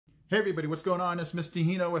Hey everybody, what's going on? It's Mr.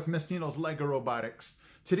 Hino with Mr. Hino's Lego Robotics.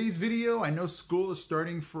 Today's video, I know school is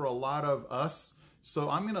starting for a lot of us, so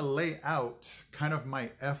I'm going to lay out kind of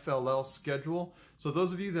my FLL schedule. So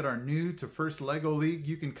those of you that are new to First Lego League,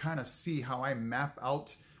 you can kind of see how I map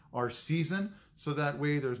out our season, so that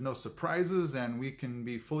way there's no surprises and we can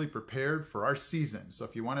be fully prepared for our season. So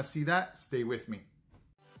if you want to see that, stay with me.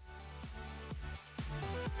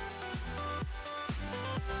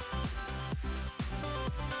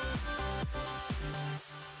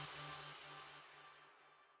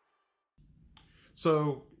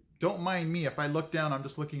 So don't mind me if I look down, I'm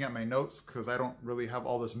just looking at my notes because I don't really have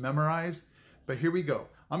all this memorized. But here we go.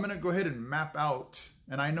 I'm going to go ahead and map out,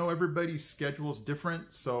 and I know everybody's schedule is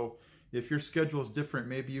different. So if your schedule is different,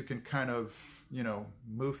 maybe you can kind of,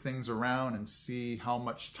 move things around and see how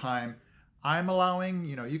much time I'm allowing.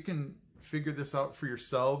 You can figure this out for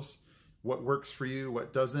yourselves, what works for you,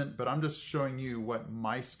 what doesn't. But I'm just showing you what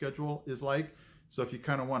my schedule is like. So if you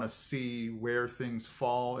kind of want to see where things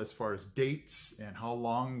fall as far as dates and how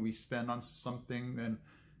long we spend on something, then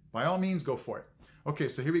by all means, go for it. Okay,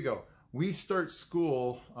 so here we go. We start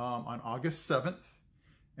school on August 7th,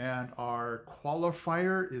 and our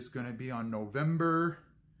qualifier is going to be on November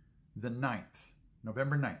the 9th,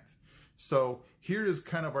 November 9th. So here is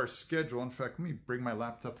kind of our schedule. In fact, let me bring my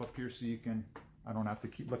laptop up here so I don't have to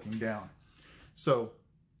keep looking down. So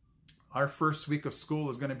our first week of school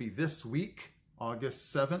is going to be this week,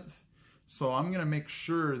 August 7th. So I'm going to make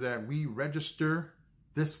sure that we register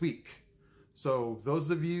this week. So those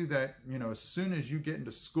of you that, as soon as you get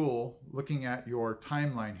into school, looking at your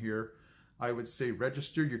timeline here, I would say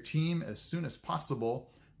register your team as soon as possible.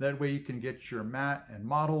 That way you can get your mat and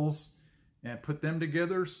models and put them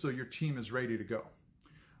together so your team is ready to go.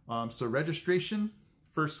 So registration,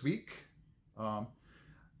 first week.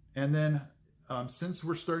 And then since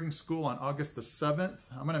we're starting school on August the 7th,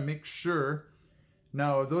 I'm going to make sure.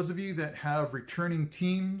 Now, those of you that have returning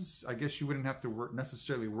teams, I guess you wouldn't have to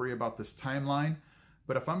necessarily worry about this timeline.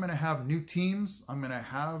 But if I'm going to have new teams, I'm going to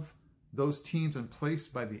have those teams in place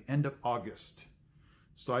by the end of August.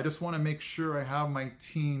 So I just want to make sure I have my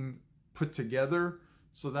team put together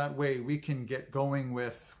so that way we can get going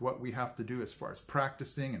with what we have to do as far as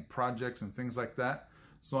practicing and projects and things like that.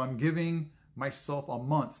 So I'm giving myself a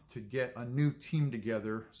month to get a new team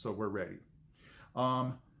together so we're ready.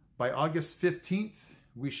 By August 15th,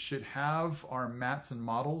 we should have our mats and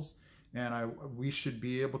models, and we should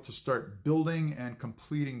be able to start building and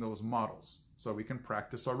completing those models so we can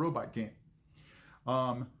practice our robot game.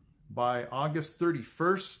 By August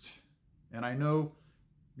 31st, and I know,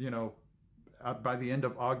 by the end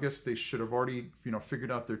of August, they should have already,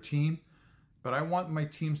 figured out their team, but I want my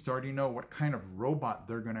teams to already know what kind of robot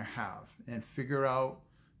they're going to have and figure out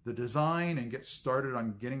the design and get started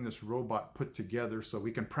on getting this robot put together so we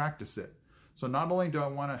can practice it. So not only do I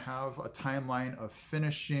want to have a timeline of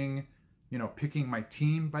finishing, picking my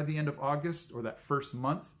team by the end of August or that first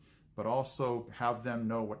month, but also have them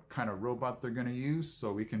know what kind of robot they're going to use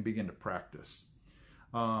so we can begin to practice.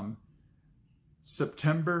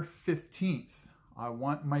 September 15th, I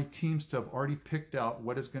want my teams to have already picked out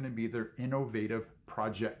what is going to be their innovative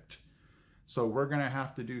project. So we're going to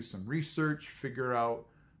have to do some research, figure out.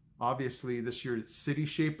 Obviously, this year it's City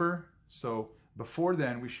Shaper. So before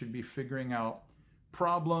then, we should be figuring out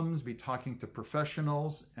problems, be talking to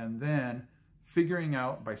professionals, and then figuring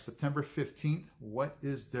out by September 15th, what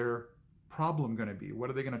is their problem going to be? What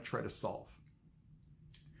are they going to try to solve?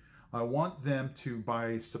 I want them to,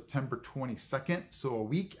 by September 22nd, so a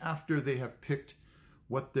week after they have picked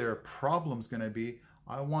what their problem's going to be,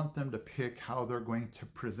 I want them to pick how they're going to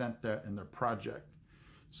present that in their project.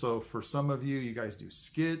 So for some of you, you guys do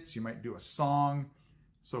skits, you might do a song.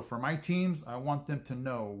 So for my teams, I want them to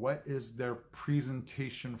know what is their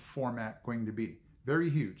presentation format going to be. Very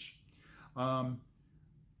huge.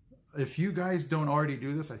 If you guys don't already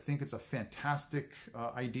do this, I think it's a fantastic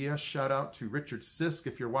idea. Shout out to Richard Sisk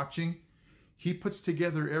if you're watching. He puts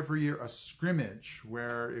together every year a scrimmage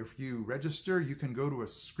where if you register, you can go to a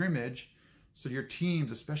scrimmage. So your teams,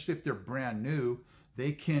 especially if they're brand new,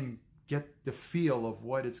 they can get the feel of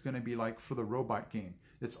what it's going to be like for the robot game.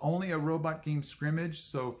 It's only a robot game scrimmage,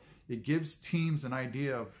 so it gives teams an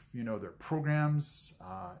idea of, their programs,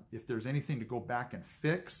 if there's anything to go back and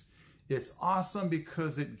fix. It's awesome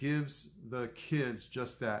because it gives the kids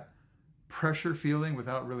just that pressure feeling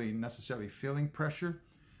without really necessarily feeling pressure.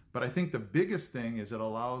 But I think the biggest thing is it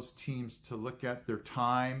allows teams to look at their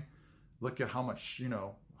time, look at how much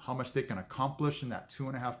they can accomplish in that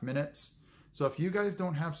 2.5 minutes. So if you guys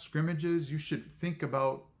don't have scrimmages, you should think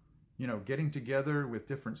about, getting together with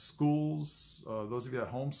different schools, those of you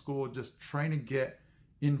that homeschool, just trying to get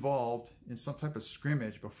involved in some type of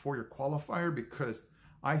scrimmage before your qualifier, because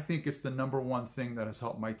I think it's the #1 thing that has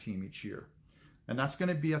helped my team each year. And that's going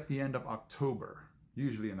to be at the end of October,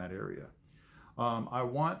 usually in that area. I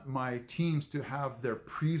want my teams to have their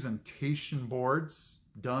presentation boards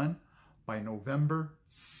done by November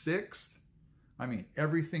 6th. I mean,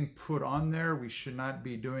 everything put on there. We should not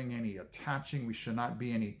be doing any attaching. We should not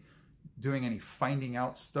be doing any finding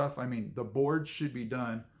out stuff. I mean, the board should be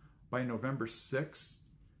done by November 6th.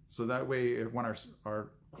 So that way, when our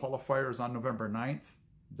qualifier is on November 9th,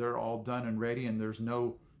 they're all done and ready and there's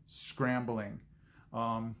no scrambling.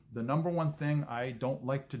 The #1 thing I don't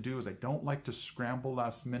like to do is I don't like to scramble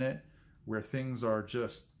last minute where things are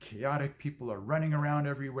just chaotic. People are running around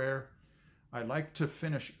everywhere. I like to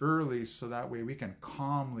finish early so that way we can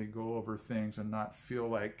calmly go over things and not feel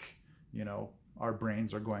like, you know, our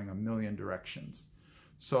brains are going a million directions.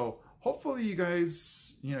 So hopefully you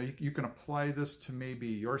guys, you know, you can apply this to maybe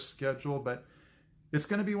your schedule, but it's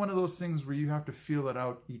going to be one of those things where you have to feel it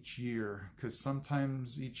out each year, because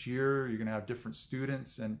sometimes each year you're going to have different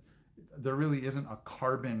students and there really isn't a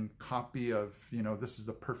carbon copy of, you know, this is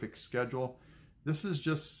the perfect schedule. This is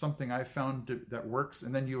just something I found that works,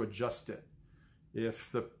 and then you adjust it.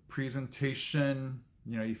 If the presentation,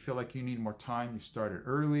 you know, you feel like you need more time, you start it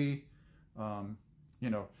early. You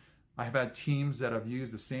know, I've had teams that have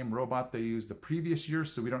used the same robot they used the previous year,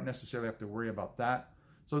 so we don't necessarily have to worry about that.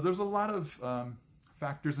 So there's a lot of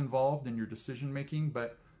factors involved in your decision making,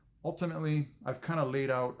 but ultimately I've kind of laid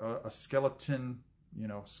out a skeleton, you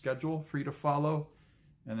know, schedule for you to follow,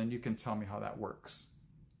 and then you can tell me how that works.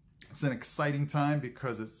 It's an exciting time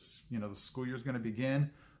because it's, you know, the school year is going to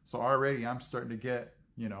begin. So already I'm starting to get,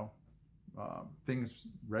 you know, things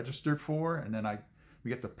registered for, and then we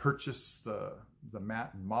get to purchase the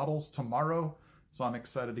mat and models tomorrow. So I'm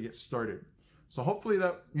excited to get started. So hopefully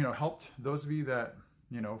that, you know, helped those of you that,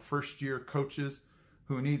 you know, first year coaches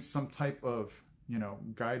who need some type of, you know,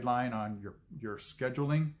 guideline on your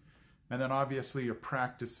scheduling. And then obviously your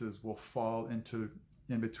practices will fall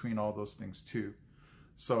in between all those things too.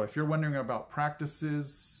 So if you're wondering about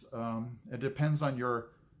practices, it depends on your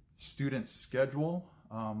student's schedule.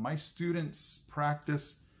 My students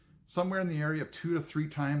practice somewhere in the area of 2 to 3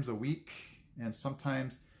 times a week. And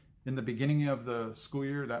sometimes in the beginning of the school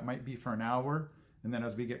year, that might be for an hour. And then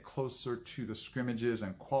as we get closer to the scrimmages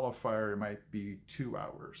and qualifier, it might be 2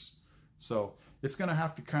 hours. So it's going to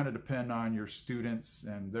have to kind of depend on your students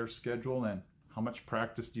and their schedule and how much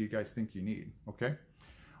practice do you guys think you need, okay?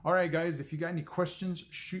 All right, guys, if you got any questions,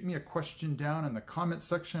 shoot me a question down in the comment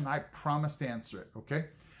section. I promise to answer it, okay?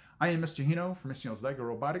 I am Mr. Hino from Mr. Hino's LEGO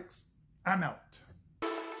Robotics. I'm out.